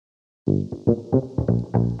Improve it.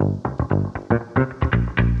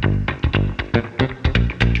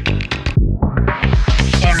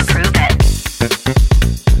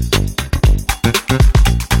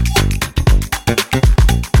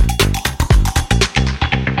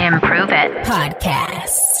 Improve it.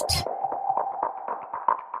 Podcast.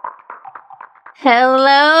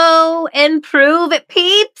 Hello, Improve It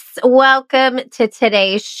peeps. Welcome to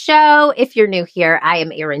today's show. If you're new here, I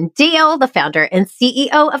am Erin Deal, the founder and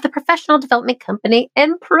CEO of the professional development company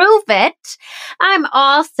Improve It. I'm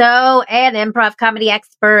also an improv comedy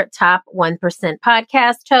expert, top 1%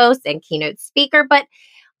 podcast host, and keynote speaker. But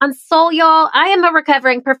on Soul, y'all, I am a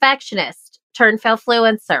recovering perfectionist turned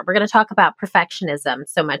failfluencer. We're going to talk about perfectionism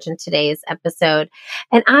so much in today's episode.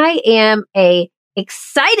 And I am a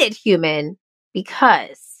excited human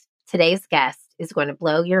because today's guest is going to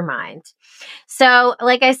blow your mind. So,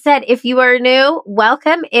 like I said, if you are new,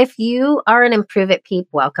 welcome. If you are an Improve It peep,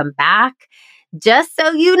 welcome back. Just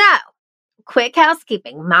so you know, quick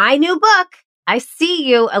housekeeping, my new book, I See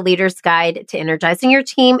You, A Leader's Guide to Energizing Your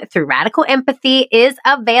Team Through Radical Empathy, is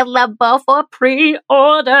available for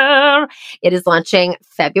pre-order. It is launching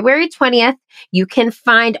February 20th. You can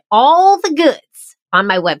find all the goods on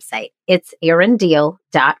my website. It's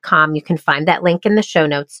erindeal.com. You can find that link in the show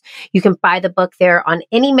notes. You can buy the book there on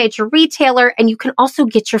any major retailer, and you can also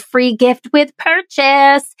get your free gift with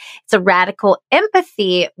purchase. It's a radical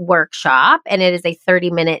empathy workshop, and it is a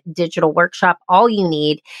 30-minute digital workshop. All you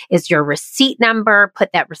need is your receipt number.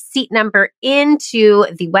 Put that receipt number into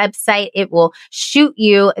the website. It will shoot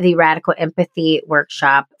you the radical empathy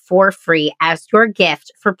workshop for free as your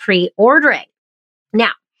gift for pre-ordering.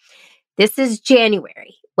 Now, this is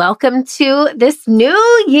January. Welcome to this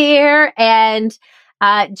new year. And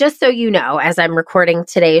just so you know, as I'm recording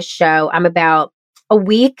today's show, I'm about a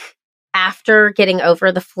week after getting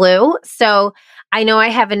over the flu. So I know I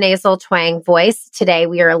have a nasal twang voice. Today,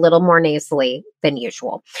 we are a little more nasally than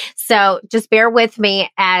usual. So just bear with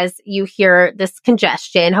me as you hear this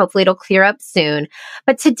congestion. Hopefully it'll clear up soon.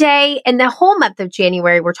 But today and the whole month of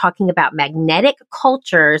January, we're talking about magnetic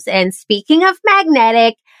cultures. And speaking of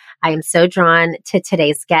magnetic, I am so drawn to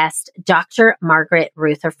today's guest, Dr. Margaret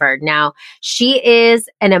Rutherford. Now, she is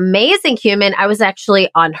an amazing human. I was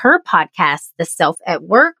actually on her podcast, the Self at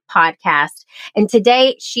Work podcast. And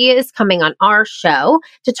today she is coming on our show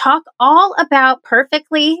to talk all about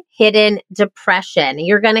perfectly hidden depression.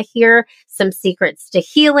 You're going to hear some secrets to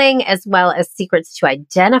healing as well as secrets to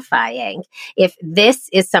identifying if this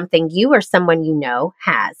is something you or someone you know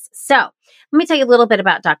has. So, let me tell you a little bit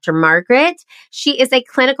about Dr. Margaret. She is a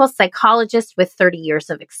clinical psychologist with 30 years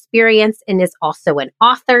of experience and is also an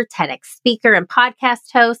author, TEDx speaker, and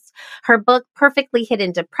podcast host. Her book, Perfectly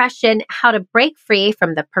Hidden Depression, How to Break Free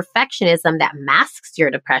from the Perfectionism That Masks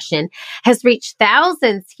Your Depression, has reached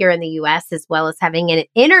thousands here in the U.S., as well as having an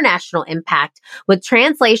international impact with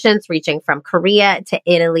translations reaching from Korea to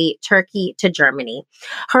Italy, Turkey to Germany.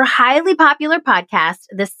 Her highly popular podcast,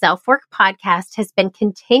 the Self-Work Podcast, has been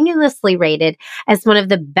continuously rated as one of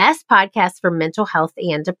the best podcasts for mental health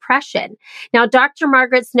and depression. Now, Dr.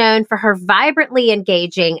 Margaret's known for her vibrantly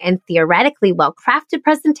engaging and theoretically well-crafted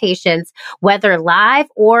presentations, whether live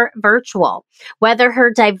or virtual. Whether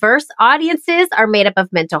her diverse audiences are made up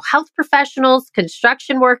of mental health professionals,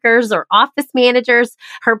 construction workers, or office managers,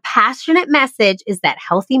 her passionate message is that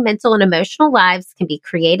healthy mental and emotional lives can be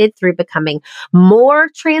created through becoming more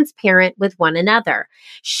transparent with one another.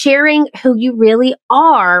 Sharing who you really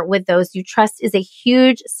are with those you trust is a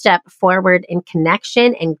huge step forward in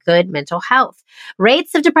connection and good mental health.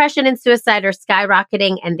 Rates of depression and suicide are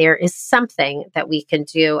skyrocketing, and there is something that we can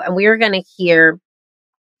do. And we are going to hear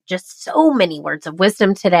just so many words of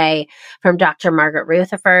wisdom today from Dr. Margaret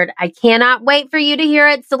Rutherford. I cannot wait for you to hear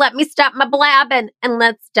it. So let me stop my blabbing and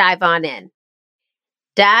let's dive on in.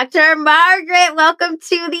 Dr. Margaret, welcome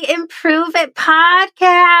to the Improve It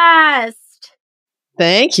podcast.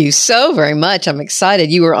 Thank you so very much. I'm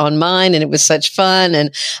excited. You were on mine and it was such fun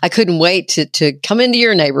and I couldn't wait to come into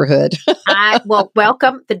your neighborhood. Well,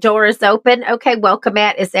 welcome. The door is open. Okay, welcome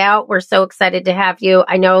Matt is out. We're so excited to have you.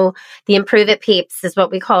 I know the Improve It peeps is what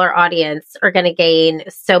we call our audience are going to gain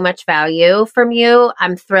so much value from you.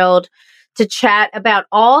 I'm thrilled to chat about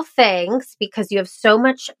all things because you have so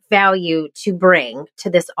much value to bring to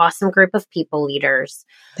this awesome group of people leaders.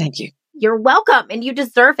 Thank you. You're welcome. And you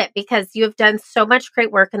deserve it because you have done so much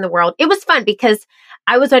great work in the world. It was fun because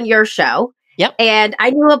I was on your show. Yep. And I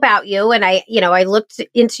knew about you and I looked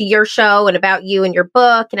into your show and about you and your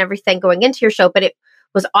book and everything going into your show, but it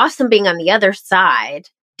was awesome being on the other side,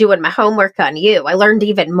 doing my homework on you. I learned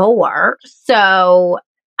even more. So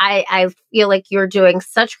I feel like you're doing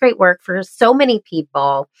such great work for so many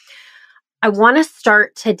people. I want to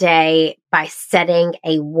start today by setting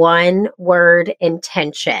a one-word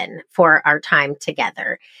intention for our time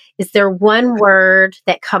together. Is there one word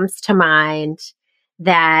that comes to mind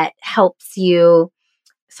that helps you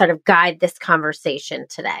sort of guide this conversation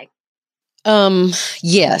today?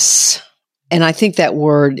 Yes. And I think that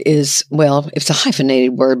word is, well, it's a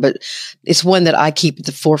hyphenated word, but it's one that I keep at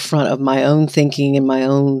the forefront of my own thinking and my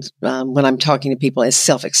own, when I'm talking to people, is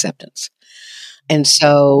self-acceptance. And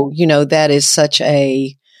so, that is such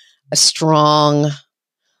a strong,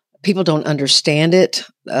 people don't understand it.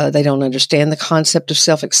 They don't understand the concept of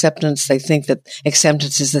self-acceptance. They think that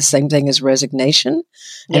acceptance is the same thing as resignation,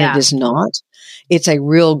 and it is not. It's a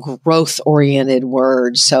real growth-oriented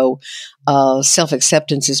word. So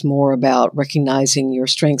self-acceptance is more about recognizing your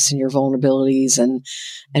strengths and your vulnerabilities and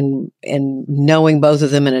knowing both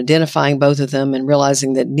of them and identifying both of them and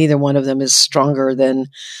realizing that neither one of them is stronger than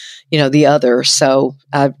the other. So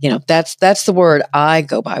that's the word I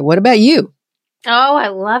go by. What about you? Oh, I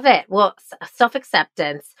love it. Well,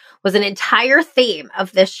 self-acceptance was an entire theme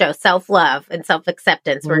of this show. Self-love and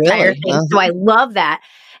self-acceptance were entire Really? themes. So I love that.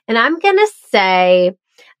 And I'm going to say,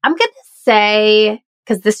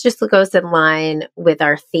 because this just goes in line with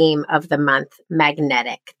our theme of the month,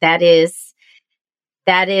 magnetic. That is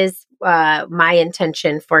my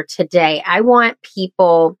intention for today. I want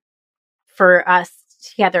people, for us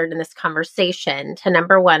together in this conversation, to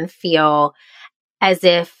number one, feel as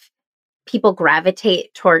if people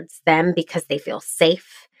gravitate towards them because they feel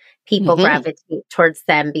safe. People gravitate towards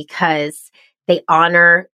them because they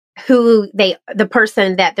honor the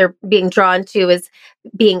person that they're being drawn to is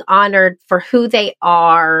being honored for who they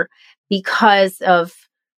are because of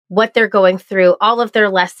what they're going through, all of their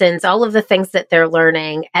lessons, all of the things that they're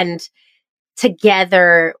learning. And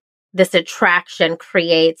together, this attraction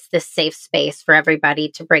creates this safe space for everybody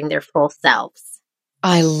to bring their full selves.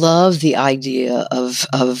 I love the idea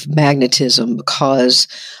of magnetism because,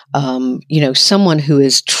 someone who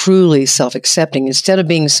is truly self-accepting, instead of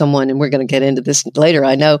being someone, and we're going to get into this later,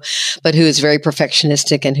 I know, but who is very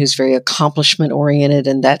perfectionistic and who's very accomplishment oriented.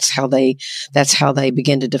 And that's how they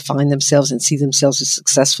begin to define themselves and see themselves as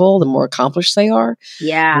successful, the more accomplished they are.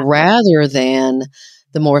 Yeah. Rather than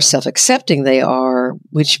the more self-accepting they are,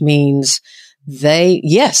 which means they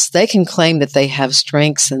can claim that they have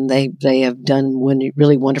strengths and they have done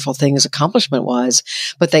really wonderful things accomplishment wise,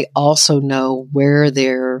 but they also know where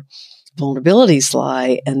their vulnerabilities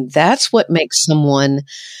lie. And that's what makes someone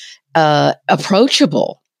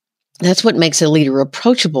approachable. That's what makes a leader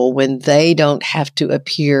approachable, when they don't have to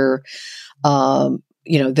appear,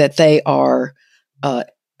 that they are,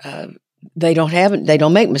 they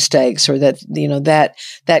don't make mistakes, or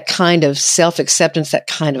that kind of self-acceptance, that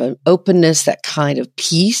kind of openness, that kind of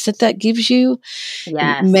peace that gives you,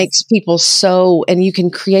 makes people and you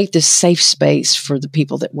can create this safe space for the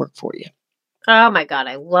people that work for you. Oh my God.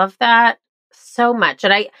 I love that so much.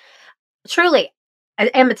 And I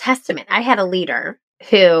am a testament. I had a leader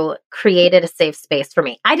who created a safe space for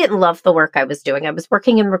me. I didn't love the work I was doing. I was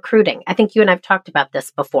working in recruiting. I think you and I've talked about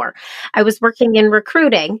this before. I was working in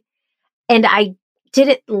recruiting, and I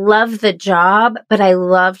didn't love the job, but I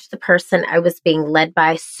loved the person I was being led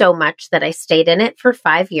by so much that I stayed in it for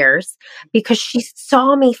 5 years because she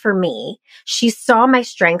saw me for me. She saw my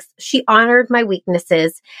strengths. She honored my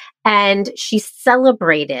weaknesses, and she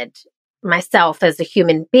celebrated myself as a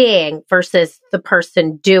human being versus the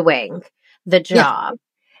person doing the job.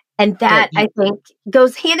 Yeah. And that, I think,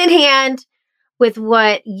 goes hand in hand with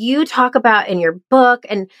what you talk about in your book.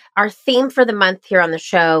 And our theme for the month here on the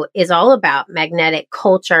show is all about magnetic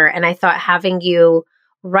culture. And I thought having you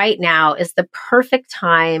right now is the perfect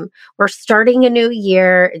time. We're starting a new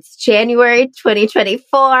year. It's January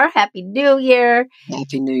 2024. Happy New Year.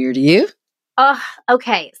 Happy New Year to you.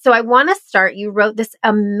 Okay. So I want to start. You wrote this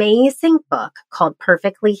amazing book called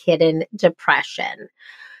Perfectly Hidden Depression.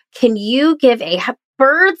 Can you give a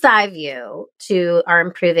bird's eye view to our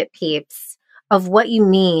Improve It peeps of what you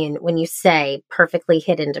mean when you say perfectly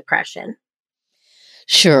hidden depression?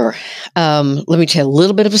 Sure. Let me tell you a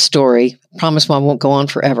little bit of a story. Promise I won't go on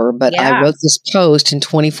forever, but I wrote this post in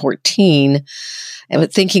 2014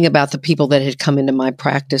 and thinking about the people that had come into my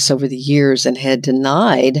practice over the years and had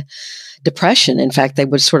denied depression. In fact, they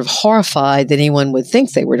were sort of horrified that anyone would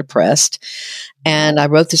think they were depressed. And I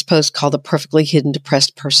wrote this post called The Perfectly Hidden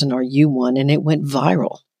Depressed Person, Are You One? And it went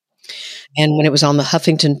viral. And when it was on the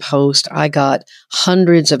Huffington Post, I got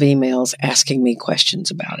hundreds of emails asking me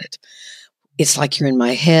questions about it. It's like you're in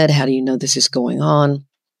my head. How do you know this is going on?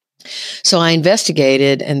 So I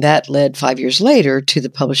investigated, and that led 5 years later to the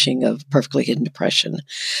publishing of Perfectly Hidden Depression,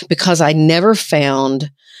 because I never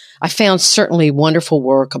found I found certainly wonderful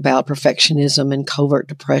work about perfectionism and covert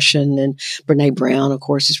depression. And Brene Brown, of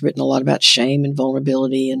course, has written a lot about shame and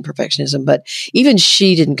vulnerability and perfectionism. But even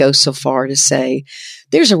she didn't go so far to say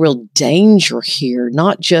there's a real danger here,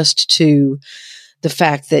 not just to the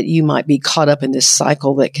fact that you might be caught up in this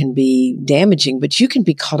cycle that can be damaging, but you can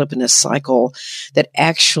be caught up in a cycle that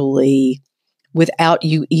actually, without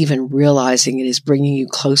you even realizing it, is bringing you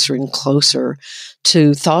closer and closer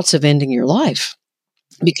to thoughts of ending your life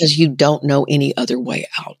because you don't know any other way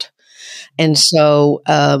out. And so,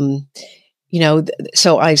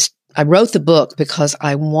 so I wrote the book because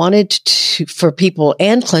I wanted to, for people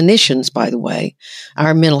and clinicians, by the way,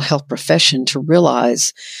 our mental health profession, to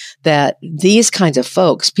realize that these kinds of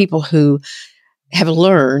folks, people who have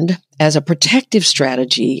learned as a protective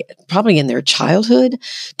strategy, probably in their childhood,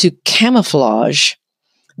 to camouflage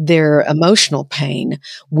their emotional pain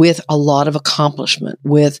with a lot of accomplishment,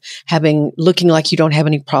 with looking like you don't have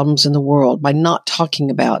any problems in the world by not talking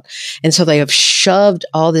about. And so they have shoved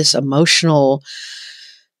all this emotional,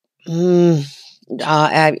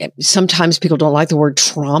 sometimes people don't like the word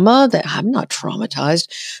trauma, that I'm not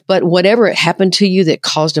traumatized, but whatever happened to you that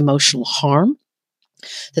caused emotional harm,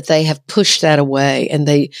 that they have pushed that away. And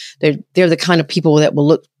they're the kind of people that will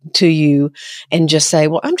look to you and just say,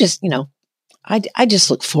 well, I'm just, I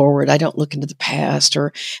just look forward. I don't look into the past.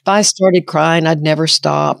 Or if I started crying, I'd never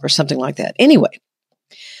stop or something like that. Anyway,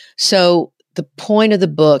 so the point of the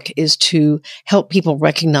book is to help people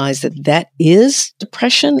recognize that that is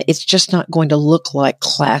depression. It's just not going to look like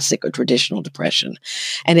classic or traditional depression.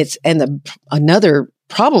 Another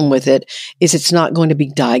problem with it is it's not going to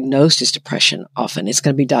be diagnosed as depression often. It's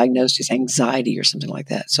going to be diagnosed as anxiety or something like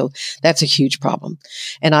that. So that's a huge problem.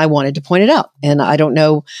 And I wanted to point it out. And I don't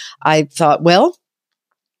know, I thought, well,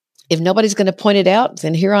 if nobody's going to point it out,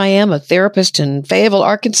 then here I am, a therapist in Fayetteville,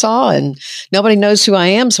 Arkansas, and nobody knows who I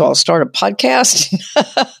am. So I'll start a podcast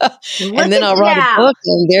and then I'll write a book,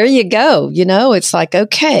 and there you go. It's like,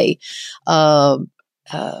 okay.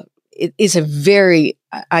 It is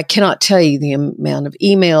I cannot tell you the amount of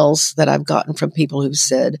emails that I've gotten from people who've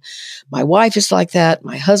said, my wife is like that.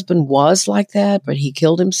 My husband was like that, but he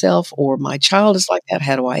killed himself, or my child is like that.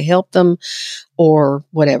 How do I help them? Or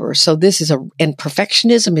whatever. So and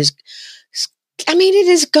perfectionism is, it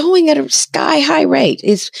is going at a sky high rate.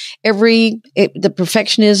 The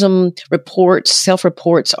perfectionism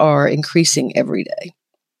self-reports are increasing every day.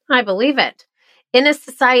 I believe it. In a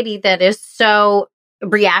society that is so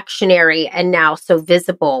reactionary and now so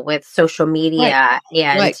visible with social media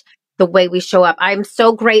and the way we show up. I'm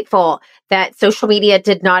so grateful that social media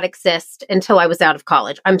did not exist until I was out of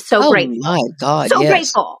college. I'm so grateful. Oh my God. So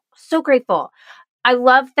grateful. So grateful. I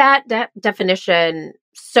love that definition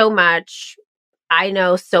so much. I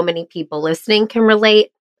know so many people listening can relate.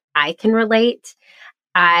 I can relate.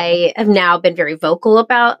 I have now been very vocal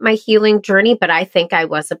about my healing journey, but I think I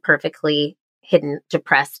was a perfectly hidden,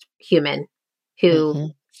 depressed human who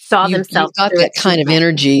saw themselves. You've got that kind of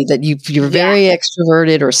energy that you're very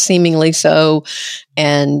extroverted or seemingly so.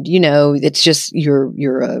 And, it's just, you're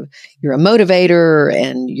a motivator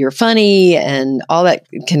and you're funny and all that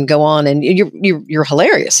can go on. And you're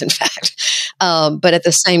hilarious, in fact. But at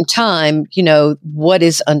the same time, what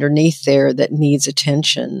is underneath there that needs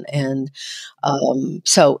attention. And,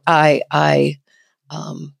 so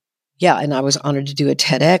and I was honored to do a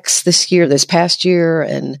TEDx this past year,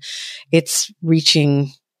 and it's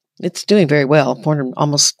doing very well,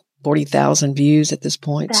 almost 40,000 views at this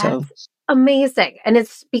point. That's amazing. And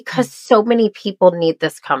it's because so many people need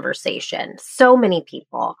this conversation, so many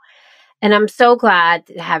people. And I'm so glad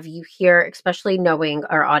to have you here, especially knowing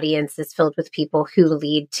our audience is filled with people who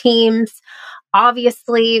lead teams.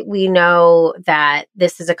 Obviously, we know that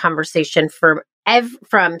this is a conversation from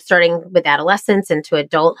starting with adolescence into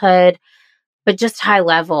adulthood, but just high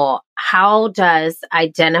level, how does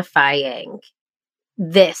identifying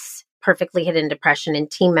this perfectly hidden depression in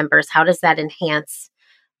team members, how does that enhance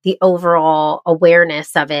the overall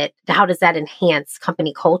awareness of it? How does that enhance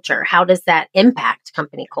company culture? How does that impact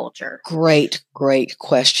company culture? Great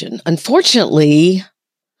question. Unfortunately,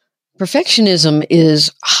 perfectionism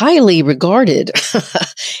is highly regarded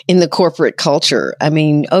in the corporate culture.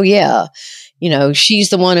 She's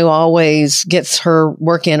the one who always gets her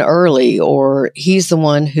work in early, or he's the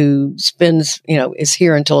one who is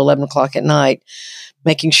here until 11 o'clock at night,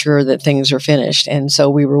 making sure that things are finished. And so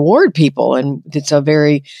we reward people, and it's a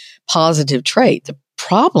very positive trait. The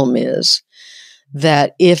problem is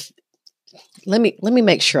that let me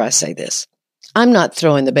make sure I say this. I'm not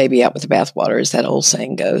throwing the baby out with the bathwater, as that old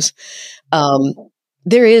saying goes.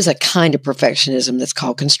 There is a kind of perfectionism that's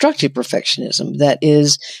called constructive perfectionism that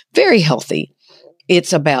is very healthy.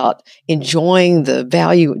 It's about enjoying the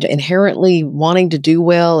value, inherently wanting to do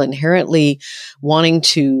well, inherently wanting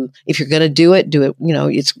to, if you're going to do it,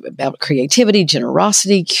 it's about creativity,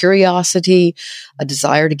 generosity, curiosity, a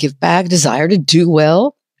desire to give back, desire to do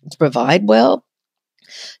well, to provide well.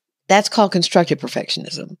 That's called constructive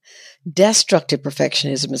perfectionism. Destructive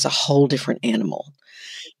perfectionism is a whole different animal.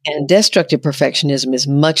 And destructive perfectionism is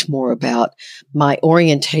much more about my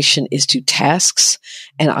orientation is to tasks,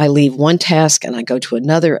 and I leave one task and I go to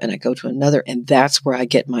another and I go to another, and that's where I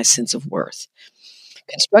get my sense of worth.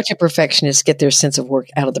 Constructive perfectionists get their sense of worth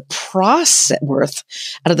out of the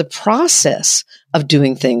process of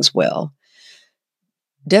doing things well.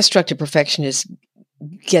 Destructive perfectionists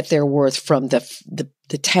get their worth from the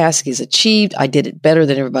task is achieved. I did it better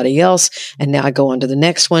than everybody else. And now I go on to the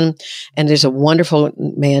next one. And there's a wonderful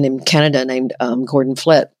man in Canada named Gordon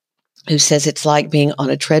Flett who says it's like being on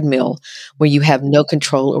a treadmill where you have no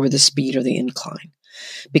control over the speed or the incline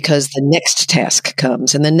because the next task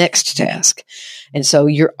comes and the next task. And so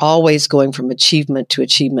you're always going from achievement to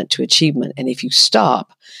achievement to achievement. And if you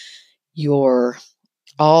stop,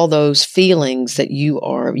 all those feelings that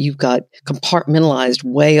you've got compartmentalized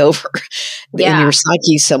way over in your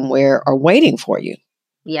psyche somewhere are waiting for you.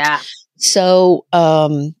 Yeah. So,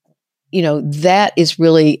 that is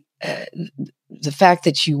really the fact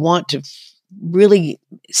that you want to really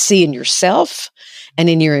see in yourself and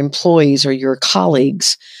in your employees or your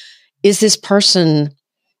colleagues, is this person,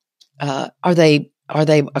 are they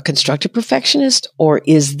a constructive perfectionist, or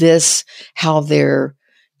is this how they're,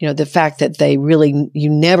 the fact that they really, you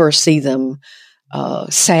never see them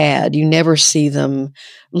sad. You never see them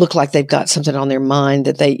look like they've got something on their mind,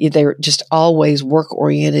 that they're just always work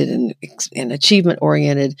oriented and achievement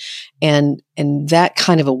oriented. And that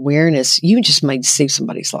kind of awareness, you just might save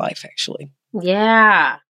somebody's life, actually.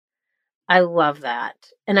 Yeah. I love that.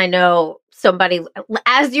 And I know somebody,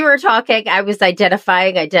 as you were talking, I was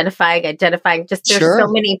identifying. Just there's so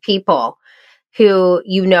many people who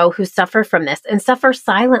who suffer from this and suffer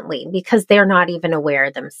silently because they're not even aware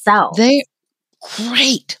themselves.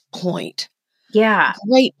 Great point. Yeah.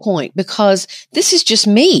 Great point, because this is just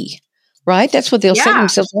me, right? That's what they'll say to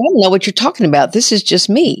themselves. I don't know what you're talking about. This is just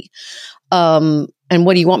me. And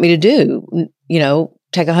what do you want me to do?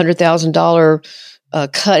 Take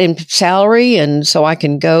 $100,000 cut in salary and so I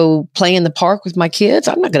can go play in the park with my kids?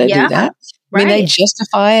 I'm not going to do that. I mean, they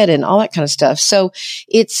justify it and all that kind of stuff. So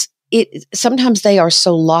sometimes they are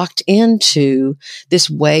so locked into this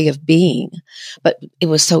way of being. But it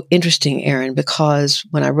was so interesting, Erin, because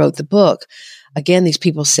when I wrote the book, again, these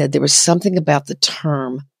people said there was something about the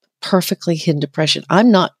term perfectly hidden depression.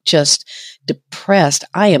 I'm not just depressed.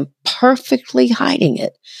 I am perfectly hiding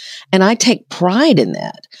it. And I take pride in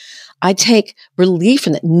that. I take relief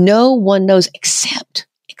in that. No one knows except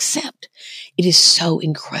it is so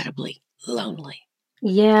incredibly lonely.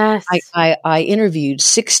 Yes. I interviewed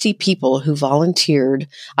 60 people who volunteered.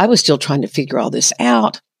 I was still trying to figure all this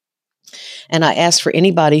out. And I asked for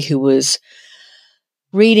anybody who was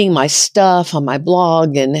reading my stuff on my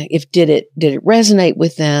blog and did it resonate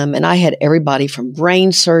with them. And I had everybody from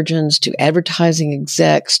brain surgeons to advertising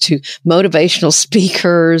execs to motivational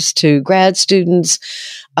speakers to grad students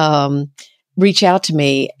reach out to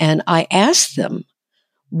me. And I asked them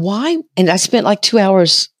why. And I spent like 2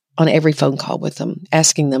 hours on every phone call with them,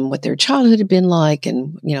 asking them what their childhood had been like.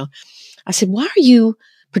 And, I said, why are you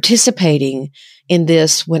participating in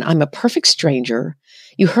this when I'm a perfect stranger?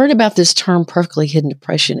 You heard about this term, perfectly hidden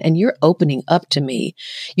depression, and you're opening up to me.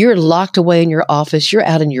 You're locked away in your office. You're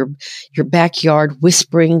out in your backyard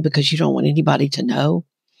whispering because you don't want anybody to know.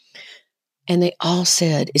 And they all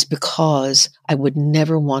said, it's because I would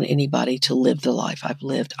never want anybody to live the life I've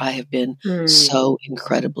lived. I have been so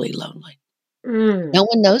incredibly lonely. No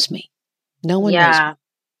one knows me. No one knows me.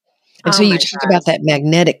 And so you talk about that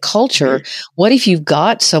magnetic culture. What if you've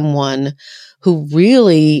got someone who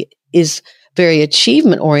really is very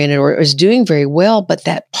achievement oriented or is doing very well, but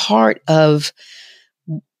that part of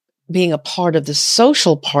being a part of the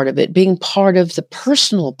social part of it, being part of the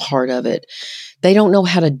personal part of it, they don't know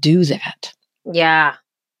how to do that. Yeah.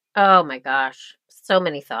 Oh my gosh. So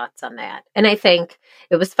many thoughts on that. And I think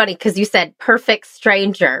it was funny because you said perfect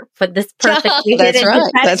stranger for this perfectly That's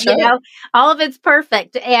right. That's right. All of it's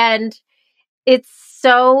perfect. And it's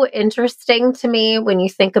so interesting to me when you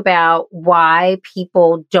think about why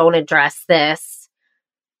people don't address this.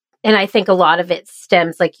 And I think a lot of it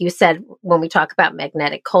stems, like you said, when we talk about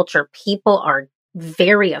magnetic culture, people are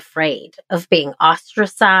very afraid of being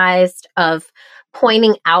ostracized, of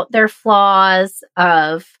pointing out their flaws,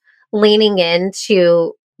 of leaning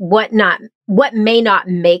into what may not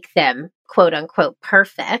make them quote unquote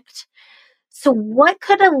perfect. So what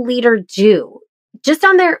could a leader do just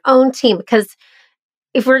on their own team? Because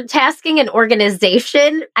if we're tasking an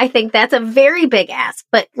organization, I think that's a very big ask.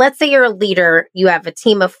 But let's say you're a leader, you have a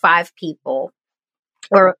team of 5 people.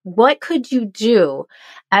 Or what could you do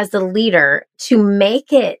as a leader to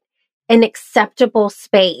make it an acceptable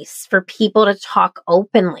space for people to talk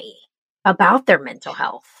openly about their mental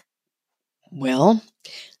health? Well,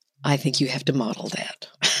 I think you have to model that.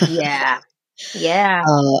 Yeah. Yeah.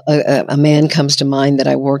 A man comes to mind that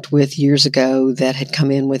I worked with years ago that had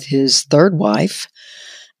come in with his third wife.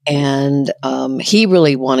 And he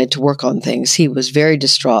really wanted to work on things. He was very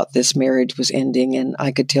distraught. This marriage was ending, and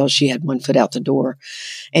I could tell she had one foot out the door.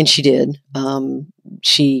 And she did.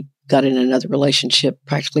 She got in another relationship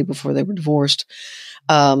practically before they were divorced.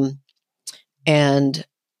 And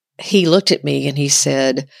he looked at me and he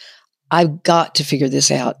said, I've got to figure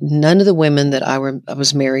this out. None of the women that I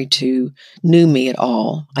was married to knew me at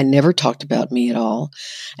all. I never talked about me at all.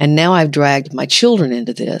 And now I've dragged my children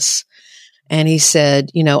into this. And he said,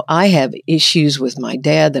 I have issues with my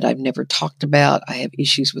dad that I've never talked about. I have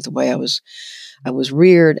issues with the way I was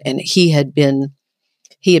reared. And he had been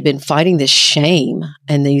fighting this shame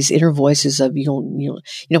and these inner voices of,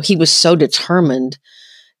 he was so determined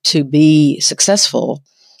to be successful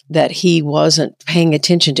that he wasn't paying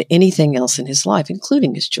attention to anything else in his life,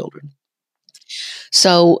 including his children.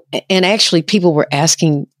 So, and actually people were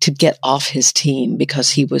asking to get off his team because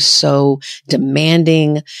he was so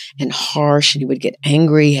demanding and harsh, and he would get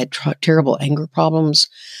angry, had terrible anger problems.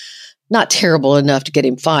 Not terrible enough to get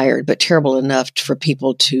him fired, but terrible enough for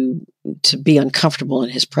people to be uncomfortable in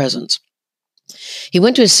his presence. He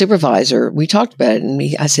went to his supervisor. We talked about it, and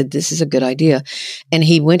I said, this is a good idea. And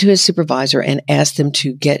he went to his supervisor and asked them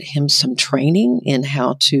to get him some training in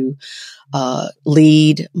how to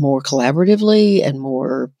lead more collaboratively and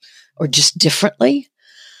more, or just differently.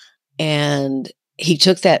 And he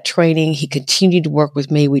took that training. He continued to work with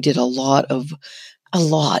me. We did a lot,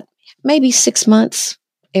 maybe 6 months,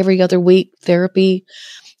 every other week therapy,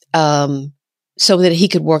 so that he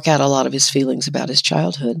could work out a lot of his feelings about his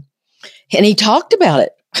childhood. And he talked about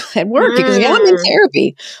it at work because I'm in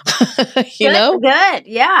therapy, Good.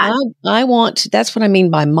 Yeah. That's what I mean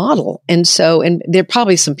by model. And so, and there are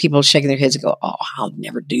probably some people shaking their heads and go, oh, I'll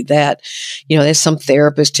never do that. There's some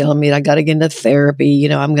therapist telling me I got to get into therapy.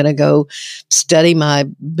 I'm going to go study my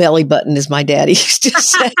belly button, as my daddy used to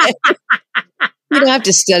say. You don't have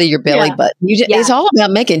to study your belly button. It's all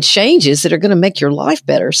about making changes that are going to make your life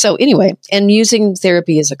better. So anyway, and using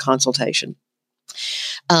therapy as a consultation.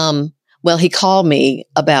 Well, he called me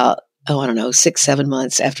about, 6, 7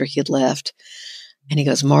 months after he had left. And he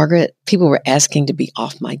goes, Margaret, people were asking to be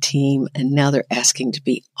off my team, and now they're asking to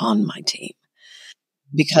be on my team.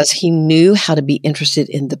 Because he knew how to be interested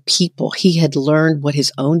in the people. He had learned what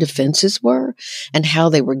his own defenses were and how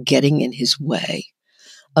they were getting in his way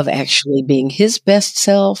of actually being his best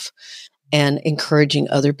self and encouraging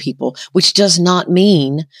other people, which does not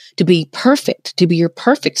mean to be perfect, to be your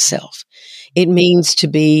perfect self. It means to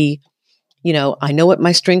be, I know what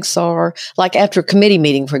my strengths are. Like after a committee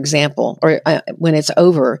meeting, for example, or when it's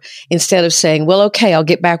over, instead of saying, well, okay, I'll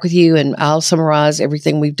get back with you and I'll summarize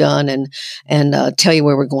everything we've done and tell you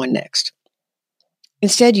where we're going next.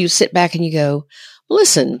 Instead, you sit back and you go,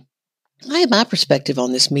 listen, I have my perspective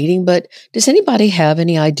on this meeting, but does anybody have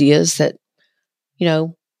any ideas that,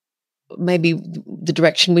 maybe the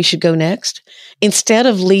direction we should go next? Instead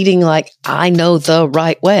of leading like, I know the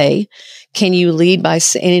right way, can you lead by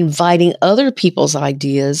inviting other people's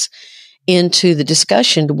ideas into the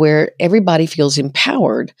discussion to where everybody feels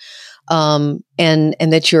empowered, and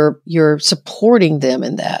that you're supporting them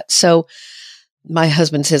in that. So my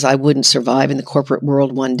husband says I wouldn't survive in the corporate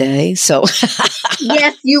world one day. So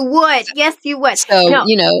Yes, you would. Yes, you would. So,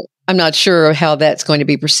 I'm not sure how that's going to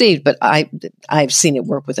be perceived, but I've seen it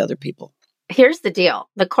work with other people. Here's the deal.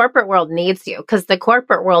 The corporate world needs you because the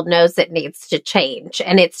corporate world knows it needs to change,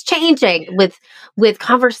 and it's changing with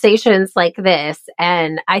conversations like this.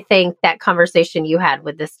 And I think that conversation you had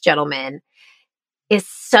with this gentleman is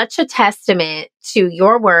such a testament to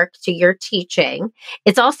your work, to your teaching.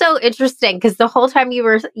 It's also interesting because the whole time you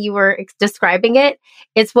were describing it,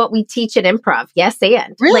 it's what we teach in improv. Yes,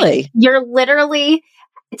 and really, you're literally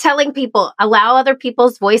telling people, allow other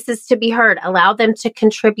people's voices to be heard, allow them to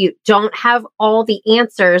contribute, don't have all the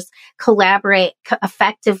answers, collaborate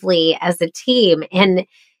effectively as a team. And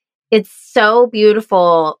it's so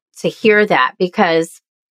beautiful to hear that because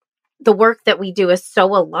the work that we do is so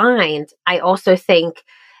aligned. I also think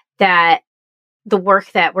that the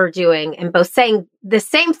work that we're doing and both saying the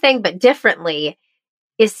same thing but differently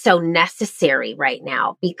is so necessary right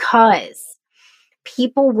now because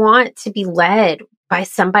people want to be led by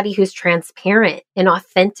somebody who's transparent and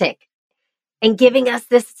authentic and giving us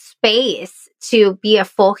this space to be a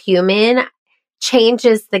full human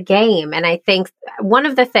changes the game. And I think one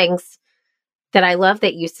of the things that I love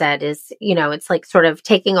that you said is, it's like sort of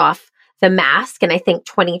taking off the mask. And I think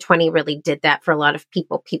 2020 really did that for a lot of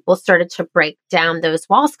people. People started to break down those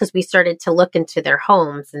walls because we started to look into their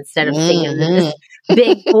homes instead of seeing them in this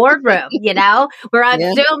big boardroom, We're on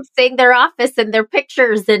Zoom seeing their office and their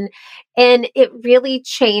pictures. And it really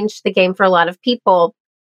changed the game for a lot of people.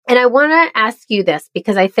 And I want to ask you this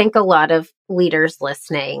because I think a lot of leaders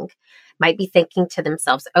listening might be thinking to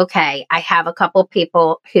themselves, okay, I have a couple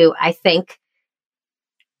people who I think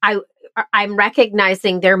I'm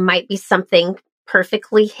recognizing there might be something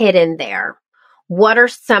perfectly hidden there. What are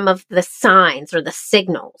some of the signs or the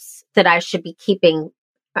signals that I should be keeping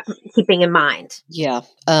in mind? Yeah.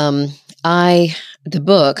 The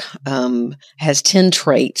book has 10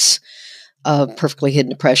 traits of perfectly hidden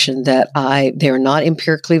depression that they're not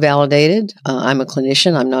empirically validated. I'm a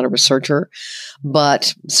clinician. I'm not a researcher,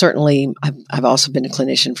 but certainly I've also been a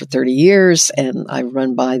clinician for 30 years and I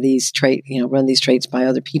run these traits by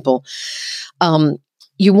other people.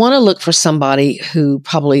 You want to look for somebody who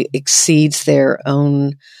probably exceeds their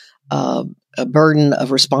own burden of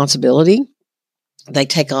responsibility. They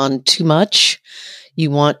take on too much. You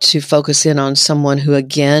want to focus in on someone who,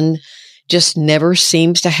 again, just never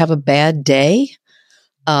seems to have a bad day.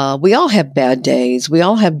 We all have bad days. We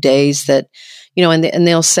all have days that, and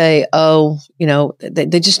they'll say,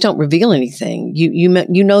 they just don't reveal anything.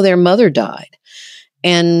 You know, their mother died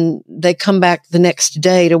and they come back the next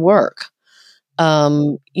day to work.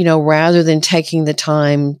 Rather than taking the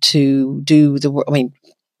time to do the work. I mean,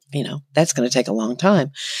 that's going to take a long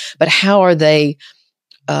time, but how are they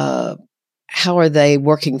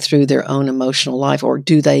working through their own emotional life, or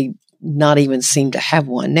do they not even seem to have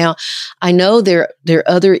one? Now, I know there are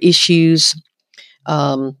other issues,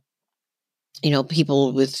 people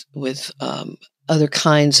with other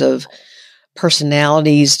kinds of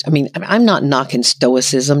personalities. I mean, I'm not knocking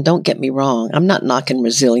stoicism. Don't get me wrong. I'm not knocking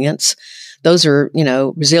resilience. Those are,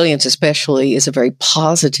 resilience especially is a very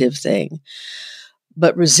positive thing.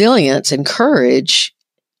 But resilience and courage,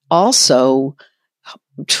 also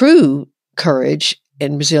true courage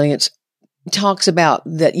and resilience, talks about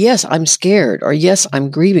that, yes, I'm scared, or yes, I'm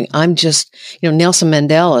grieving. I'm just, Nelson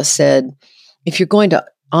Mandela said, if you're going to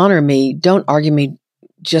honor me, don't honor me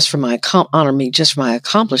just for my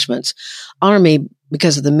accomplishments. Honor me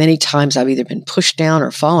because of the many times I've either been pushed down or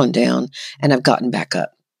fallen down and I've gotten back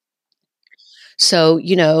up. So,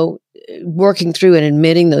 working through and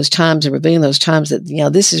admitting those times and revealing those times that,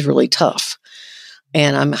 this is really tough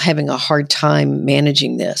and I'm having a hard time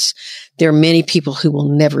managing this. There are many people who will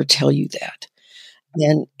never tell you that.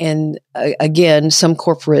 And again, some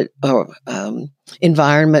corporate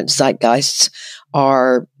environment zeitgeists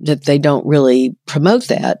are that they don't really promote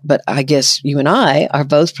that. But I guess you and I are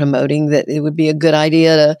both promoting that it would be a good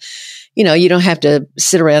idea to, you don't have to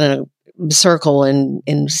sit around in a circle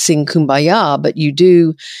and sing Kumbaya, but you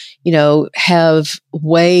do, have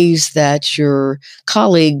ways that your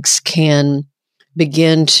colleagues can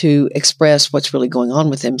begin to express what's really going on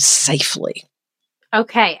with them safely.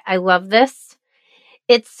 Okay. I love this.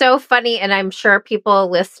 It's so funny. And I'm sure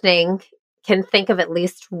people listening can think of at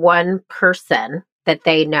least one person that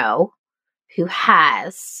they know who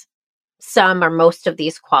has some or most of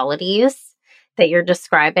these qualities that you're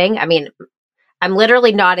describing. I mean, I'm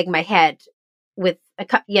literally nodding my head with,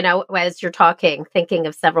 as you're talking, thinking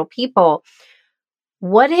of several people.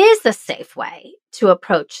 What is a safe way to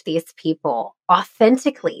approach these people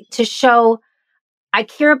authentically, to show I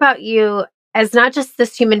care about you as not just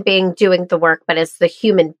this human being doing the work, but as the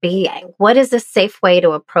human being? What is a safe way to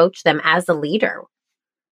approach them as a leader?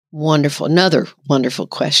 Wonderful. Another wonderful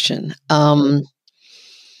question. I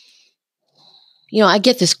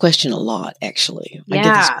get this question a lot, actually. Yeah. I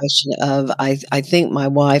get this question of, I think my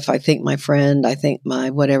wife, I think my friend, I think my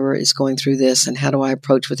whatever is going through this, and how do I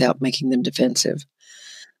approach without making them defensive?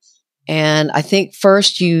 And I think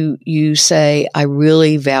first you say, I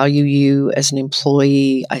really value you as an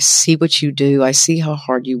employee. I see what you do. I see how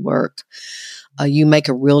hard you work. You make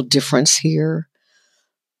a real difference here.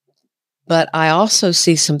 But I also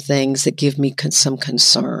see some things that give me some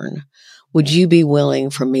concern. Would you be willing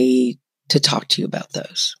for me to talk to you about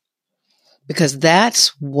those? Because that's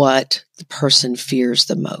what the person fears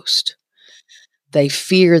the most. They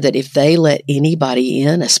fear that if they let anybody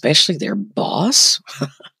in, especially their boss,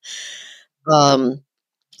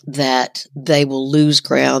 that they will lose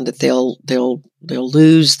ground, that they'll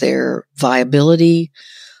lose their viability,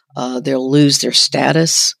 they'll lose their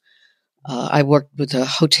status, I worked with a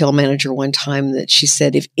hotel manager one time that she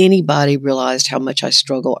said, if anybody realized how much I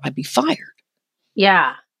struggle, I'd be fired.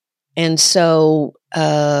 Yeah. And so,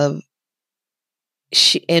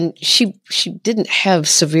 she didn't have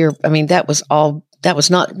severe, I mean, that was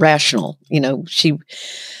not rational,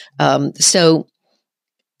 so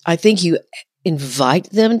I think you invite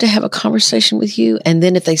them to have a conversation with you. And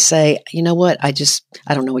then if they say, you know what, I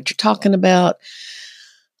don't know what you're talking about.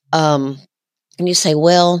 And you say,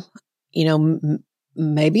 well,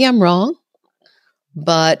 maybe I'm wrong,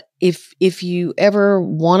 but if you ever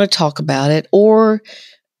want to talk about it, or,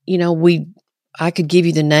 I could give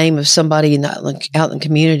you the name of somebody out in the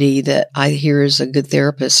community that I hear is a good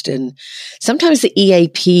therapist. And sometimes the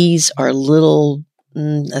EAPs are a little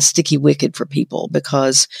a sticky wicket for people,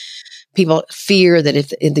 because people fear that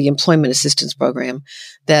if in the employment assistance program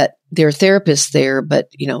that there are therapists there, but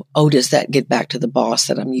does that get back to the boss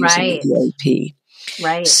that I'm using Right. the EAP?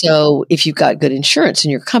 Right. So if you've got good insurance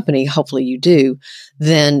in your company, hopefully you do,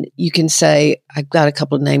 then you can say, I've got a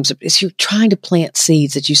couple of names. It's you're trying to plant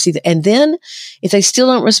seeds that you see that. And then if they still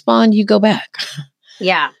don't respond, you go back.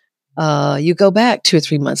 Yeah. You go back 2 or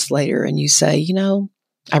 3 months later and you say,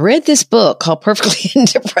 I read this book called Perfectly in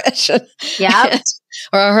Depression. Yeah.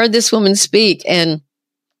 Or I heard this woman speak. And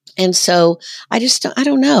so I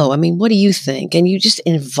don't know. I mean, what do you think? And you just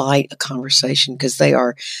invite a conversation, because they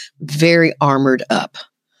are very armored up.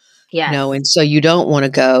 Yes. And so you don't want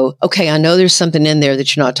to go, okay, I know there's something in there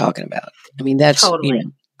that you're not talking about. I mean, that's, totally.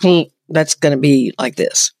 That's going to be like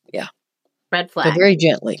this. Yeah. Red flag. But very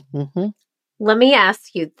gently. Mm-hmm. Let me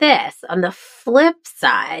ask you this on the flip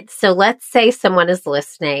side. So let's say someone is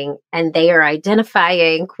listening and they are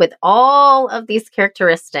identifying with all of these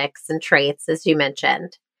characteristics and traits, as you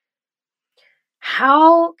mentioned.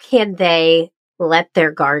 How can they let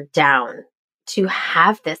their guard down to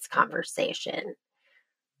have this conversation?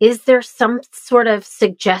 Is there some sort of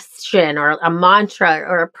suggestion or a mantra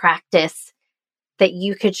or a practice that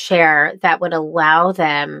you could share that would allow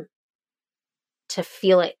them to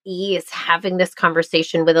feel at ease having this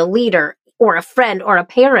conversation with a leader or a friend or a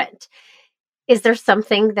parent? Is there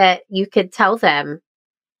something that you could tell them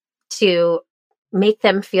to make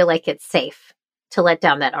them feel like it's safe to let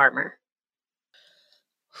down that armor?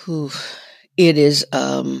 It is,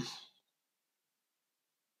 I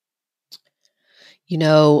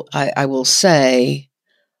will say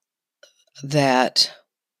that,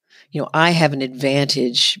 I have an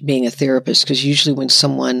advantage being a therapist, because usually when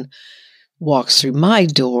someone walks through my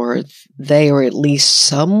door, they are at least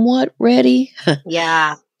somewhat ready.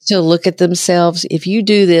 Yeah. To look at themselves. If you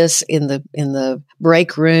do this in the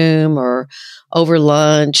break room or over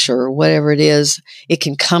lunch or whatever it is, it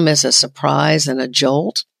can come as a surprise and a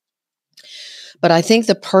jolt. But I think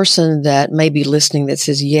the person that may be listening that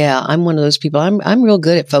says, yeah, I'm one of those people. I'm real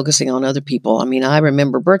good at focusing on other people. I mean, I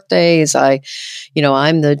remember birthdays. I'm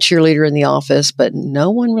the cheerleader in the office, but no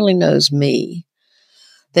one really knows me.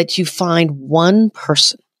 That you find one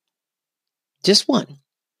person, just one.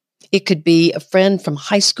 It could be a friend from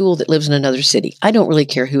high school that lives in another city. I don't really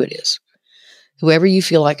care who it is. Whoever you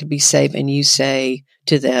feel like could be safe, and you say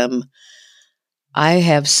to them, I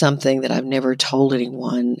have something that I've never told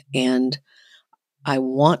anyone, and I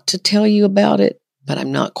want to tell you about it, but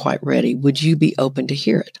I'm not quite ready. Would you be open to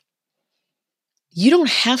hear it? You don't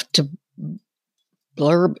have to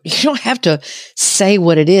blurb. You don't have to say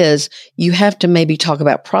what it is. You have to maybe talk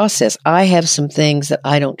about process. I have some things that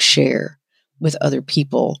I don't share with other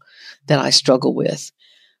people that I struggle with.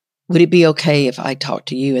 Would it be okay if I talk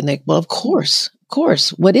to you? And they, well, of course.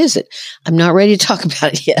 What is it? I'm not ready to talk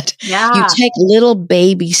about it yet. Yeah. You take little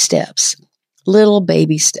baby steps.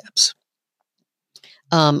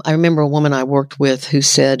 I remember a woman I worked with who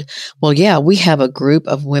said, well, yeah, we have a group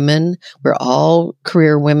of women. We're all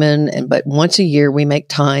career women. But once a year we make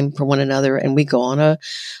time for one another and we go on a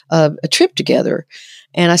trip together.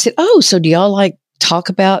 And I said, oh, so do y'all like talk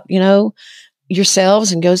about,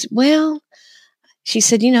 yourselves? And goes, well, she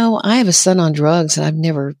said, I have a son on drugs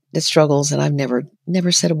and that struggles, and I've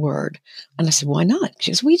never said a word. And I said, why not?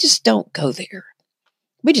 She goes, we just don't go there.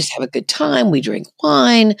 We just have a good time. We drink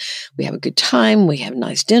wine. We have a good time. We have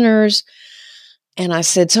nice dinners. And I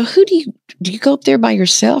said, so do you go up there by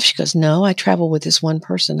yourself? She goes, no, I travel with this one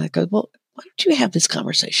person. I go, well, why don't you have this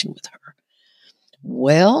conversation with her?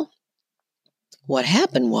 Well, what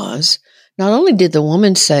happened was, not only did the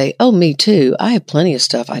woman say, oh, me too. I have plenty of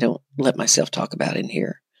stuff I don't let myself talk about in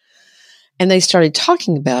here. And they started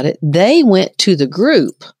talking about it. They went to the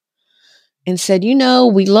group and said,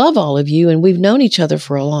 we love all of you and we've known each other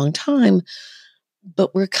for a long time,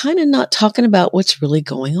 but we're kind of not talking about what's really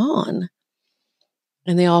going on.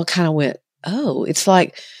 And they all kind of went, oh, it's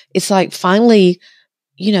like, it's like finally,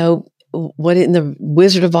 you know, what in the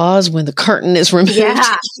Wizard of Oz when the curtain is removed,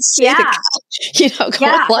 Yeah. Yeah.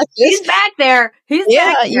 Going like this. He's back there. He's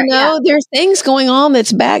back there. There's things going on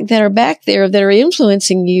that are back there that are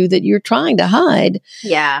influencing you that you're trying to hide.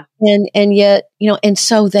 Yeah. And yet, and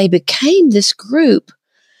so they became this group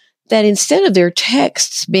that instead of their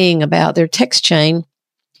text chain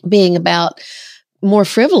being about more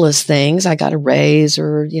frivolous things, I got a raise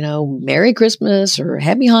or, Merry Christmas or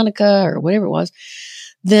Happy Hanukkah or whatever it was,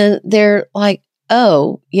 then they're like,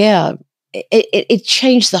 oh, yeah, it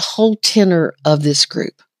changed the whole tenor of this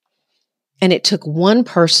group. And it took one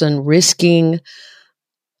person risking,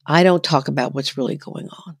 I don't talk about what's really going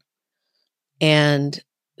on. And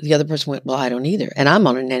the other person went, well, I don't either. And I'm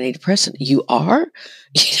on an antidepressant. You are?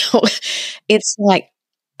 It's like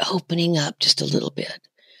opening up just a little bit.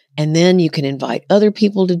 And then you can invite other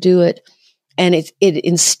people to do it. And it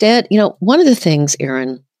instead, one of the things,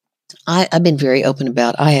 Erin, I've been very open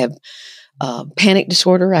about, I have panic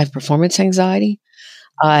disorder. I have performance anxiety.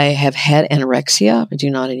 I have had anorexia. I do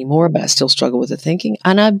not anymore, but I still struggle with the thinking.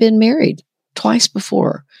 And I've been married twice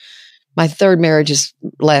before. My third marriage has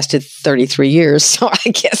lasted 33 years, so I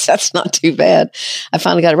guess that's not too bad. I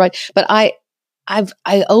finally got it right. But I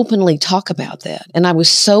openly talk about that. And I was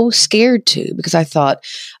so scared to, because I thought,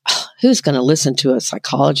 who's going to listen to a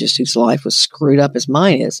psychologist whose life was screwed up as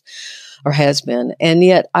mine is or has been? And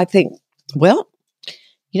yet I think, well,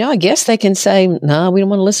 I guess they can say, no, we don't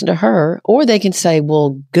want to listen to her. Or they can say,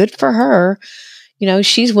 well, good for her.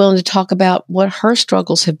 She's willing to talk about what her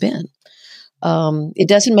struggles have been. It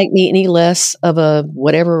doesn't make me any less of a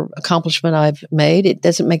whatever accomplishment I've made. It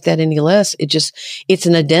doesn't make that any less. It's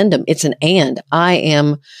an addendum. It's an and. I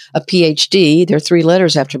am a PhD. There are 3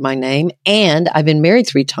 letters after my name, and I've been married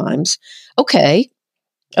 3 times. Okay.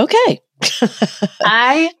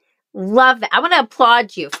 I love that. I want to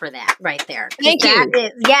applaud you for that right there. Thank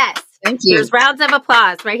you. Yes. Thank you. There's rounds of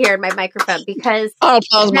applause right here in my microphone because I'll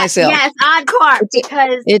applaud myself. Yes, encore.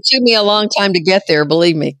 Because it took me a long time to get there,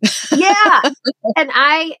 believe me. Yeah. And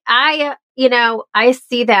I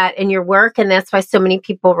see that in your work, and that's why so many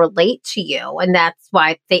people relate to you. And that's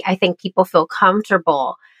why I think people feel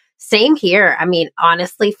comfortable. Same here. I mean,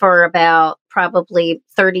 honestly, for about probably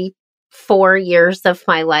 34 years of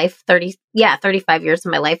my life, 35 years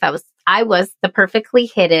of my life, I was the perfectly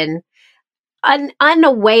hidden,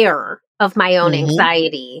 unaware of my own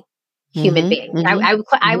anxiety human being.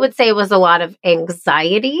 I would say it was a lot of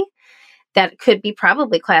anxiety that could be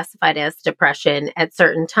probably classified as depression at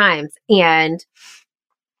certain times. And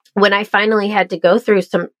when I finally had to go through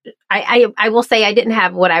I will say I didn't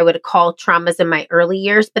have what I would call traumas in my early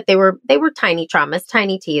years, but they were tiny traumas,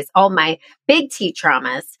 tiny T's. All my big T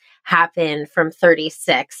traumas happened from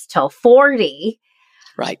 36 till 40.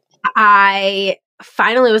 Right. I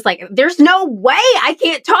finally was like, there's no way I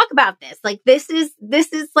can't talk about this. Like, this is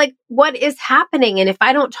like what is happening. And if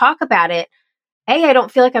I don't talk about it, A, I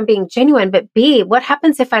don't feel like I'm being genuine, but B, what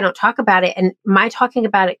happens if I don't talk about it and my talking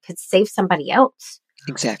about it could save somebody else?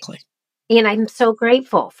 Exactly. And I'm so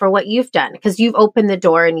grateful for what you've done because you've opened the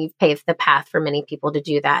door and you've paved the path for many people to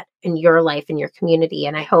do that in your life, in your community.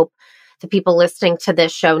 And I hope the people listening to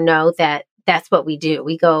this show know that that's what we do.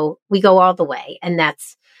 We go all the way. And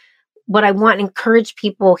that's what I want to encourage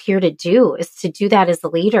people here to do, is to do that as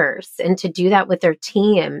leaders and to do that with their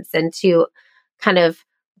teams and to kind of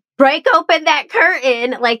break open that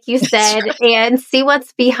curtain, like you said, and see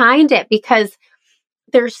what's behind it, because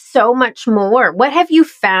there's so much more. What have you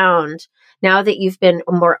found now that you've been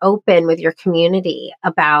more open with your community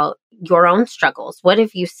about your own struggles? What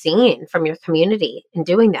have you seen from your community in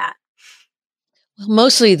doing that?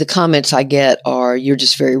 Mostly the comments I get are, you're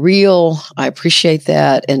just very real. I appreciate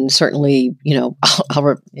that. And certainly,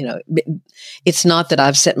 it's not that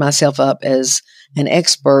I've set myself up as an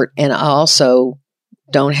expert, and I also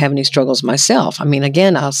don't have any struggles myself. I mean,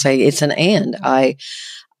 again, I'll say it's an and.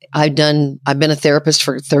 I've been a therapist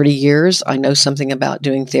for 30 years. I know something about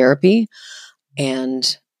doing therapy,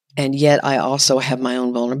 and yet I also have my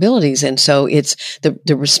own vulnerabilities. And so it's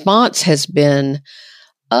the response has been,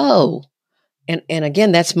 oh, and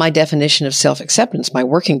again, that's my definition of self-acceptance, my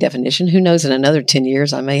working definition. Who knows, in another 10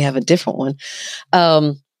 years, I may have a different one.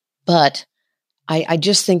 But I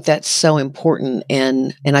just think that's so important.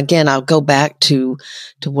 And again, I'll go back to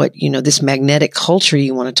what, this magnetic culture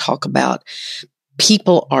you want to talk about.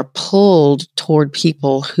 People are pulled toward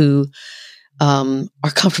people who are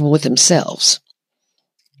comfortable with themselves.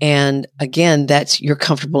 And again, you're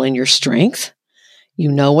comfortable in your strength. You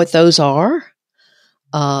know what those are.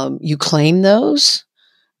 You claim those,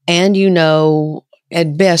 and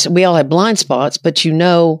at best, we all have blind spots, but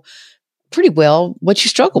pretty well what you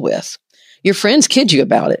struggle with. Your friends kid you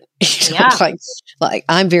about it. Like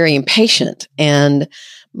I'm very impatient, and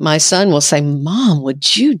my son will say, "Mom,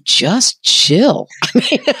 would you just chill?" And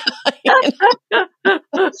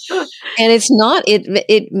it's not.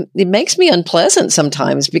 It makes me unpleasant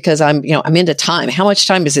sometimes because I'm into time. How much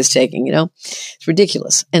time is this taking? It's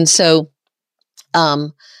ridiculous. And so,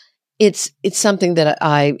 it's something that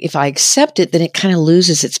if I accept it, then it kind of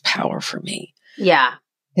loses its power for me. Yeah.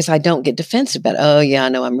 Because I don't get defensive about, oh yeah, I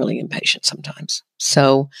know I'm really impatient sometimes.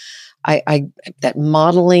 So I that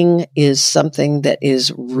modeling is something that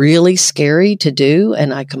is really scary to do.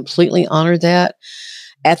 And I completely honor that.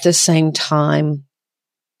 At the same time,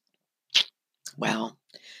 wow,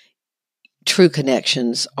 true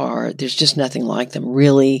connections there's just nothing like them.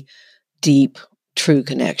 Really deep, true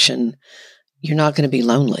connection. You're not going to be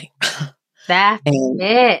lonely. That's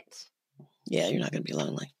it. Yeah, you're not going to be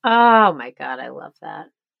lonely. Oh my God, I love that.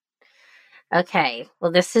 Okay,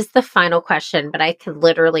 well, this is the final question, but I could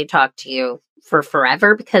literally talk to you for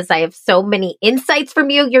forever because I have so many insights from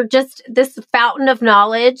you. You're just this fountain of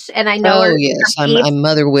knowledge, and I know. Oh yes, I'm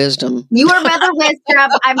Mother Wisdom. You are Mother Wisdom.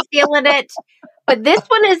 I'm feeling it. But this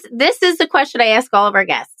is the question I ask all of our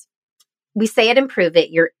guests. We say it, improve it.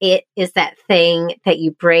 Your it is that thing that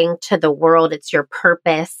you bring to the world. It's your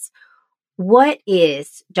purpose. What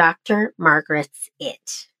is Dr. Margaret's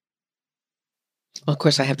it? Well, of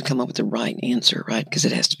course, I have to come up with the right answer, right? Because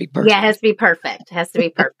it has to be perfect. Yeah, it has to be perfect. It has to be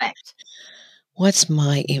perfect. What's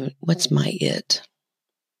my it?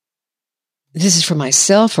 This is for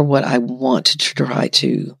myself or what I want to try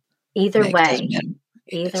to. Either way.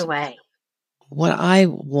 Either way. What I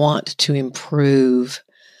want to improve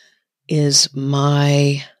is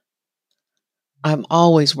I'm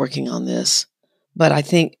always working on this, but I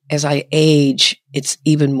think as I age, it's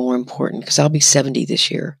even more important because I'll be 70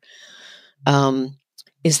 this year.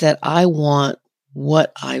 Is that I want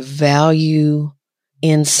what I value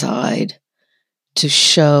inside to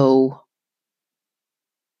show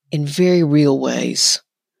in very real ways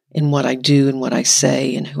in what I do and what I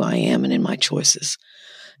say and who I am and in my choices.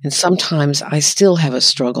 And sometimes I still have a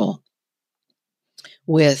struggle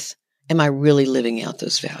with, am I really living out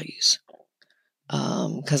those values?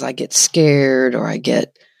 Because I get scared or I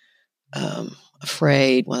get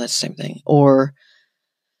afraid. Well, that's the same thing. Or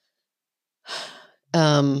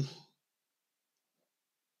as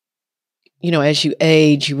you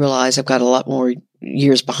age, you realize I've got a lot more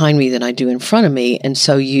years behind me than I do in front of me. And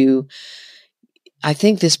so I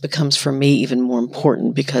think this becomes for me even more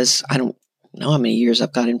important because I don't know how many years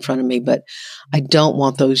I've got in front of me, but I don't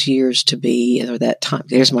want those years to be, or that time,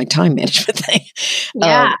 there's my time management thing,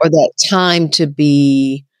 yeah. Or that time to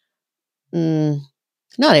be, not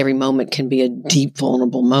every moment can be a deep,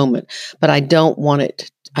 vulnerable moment, but I don't want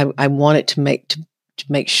it. I want it to make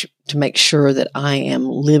sure that I am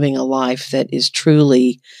living a life that is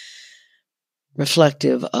truly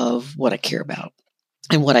reflective of what I care about.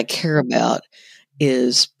 And what I care about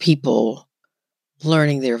is people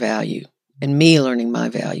learning their value and me learning my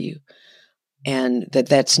value, and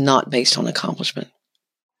that's not based on accomplishment.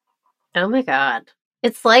 Oh my God.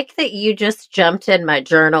 It's like that you just jumped in my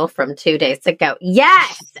journal from 2 days ago.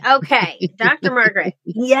 Yes. Okay. Dr. Margaret.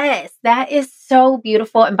 Yes. That is so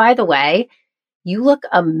beautiful. And by the way, you look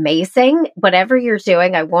amazing. Whatever you're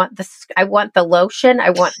doing, I want the lotion. I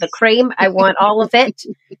want the cream. I want all of it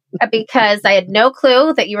because I had no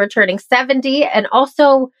clue that you were turning 70. And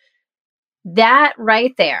also that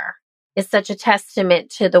right there is such a testament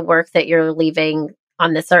to the work that you're leaving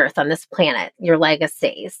on this earth, on this planet, your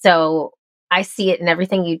legacy. So I see it in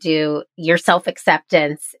everything you do. Your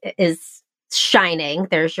self-acceptance is shining.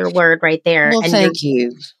 There's your word right there. Well, and thank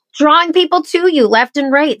you. Drawing people to you left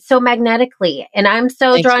and right so magnetically. And I'm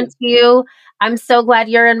so drawn to you. I'm so glad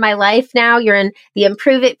you're in my life now. You're in the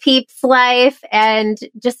Improve It Peeps life. And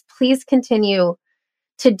just please continue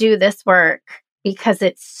to do this work because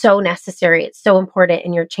it's so necessary. It's so important.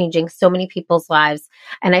 And you're changing so many people's lives.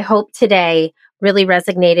 And I hope today really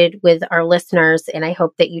resonated with our listeners. And I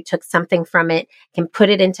hope that you took something from it, can put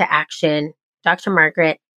it into action. Dr.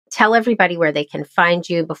 Margaret, tell everybody where they can find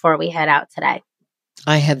you before we head out today.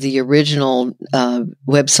 I have the original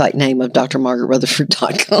website name of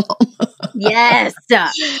drmargaretrutherford.com. Yes,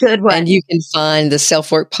 good one. And you can find the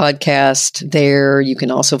Self-Work podcast there. You can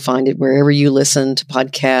also find it wherever you listen to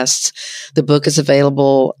podcasts. The book is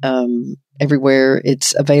available everywhere.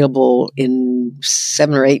 It's available in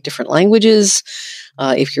 7 or 8 different languages.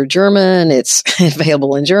 If you're German, it's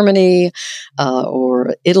available in Germany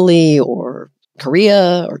or Italy or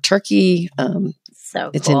Korea or Turkey. So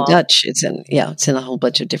It's in cool. Dutch. It's in a whole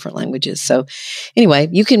bunch of different languages. So anyway,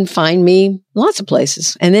 you can find me lots of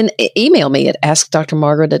places. And then email me at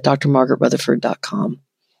askdrmargaret at drmargaretrutherford.com.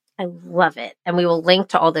 I love it. And we will link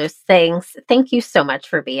to all those things. Thank you so much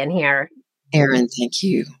for being here. Erin, thank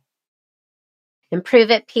you.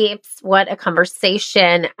 Improve it, peeps. What a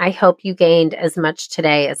conversation. I hope you gained as much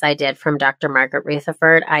today as I did from Dr. Margaret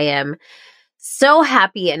Rutherford. I am so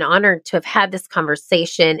happy and honored to have had this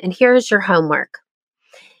conversation. And here's your homework.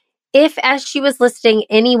 If, as she was listing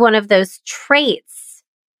any one of those traits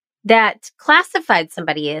that classified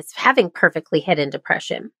somebody as having perfectly hidden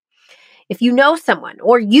depression, if you know someone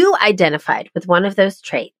or you identified with one of those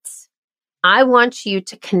traits, I want you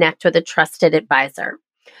to connect with a trusted advisor,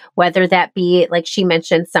 whether that be, like she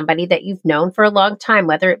mentioned, somebody that you've known for a long time,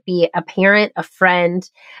 whether it be a parent, a friend,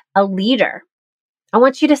 a leader. I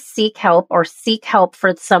want you to seek help or seek help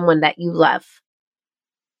for someone that you love.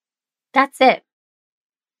 That's it.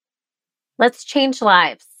 Let's change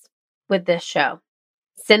lives with this show.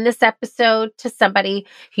 Send this episode to somebody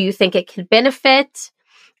who you think it could benefit,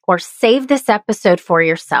 or save this episode for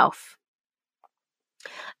yourself.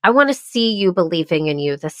 I want to see you believing in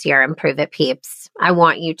you this year, Improve It, peeps. I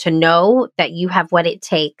want you to know that you have what it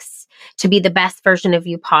takes to be the best version of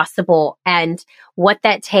you possible. And what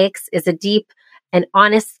that takes is a deep and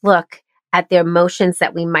honest look at the emotions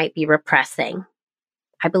that we might be repressing.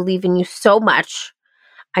 I believe in you so much.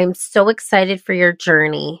 I'm so excited for your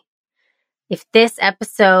journey. If this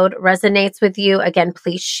episode resonates with you, again,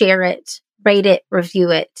 please share it, rate it, review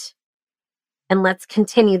it, and let's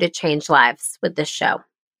continue to change lives with this show.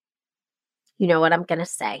 You know what I'm going to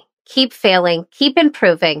say. Keep failing, keep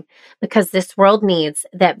improving, because this world needs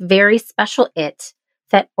that very special it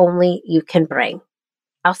that only you can bring.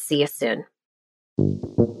 I'll see you soon.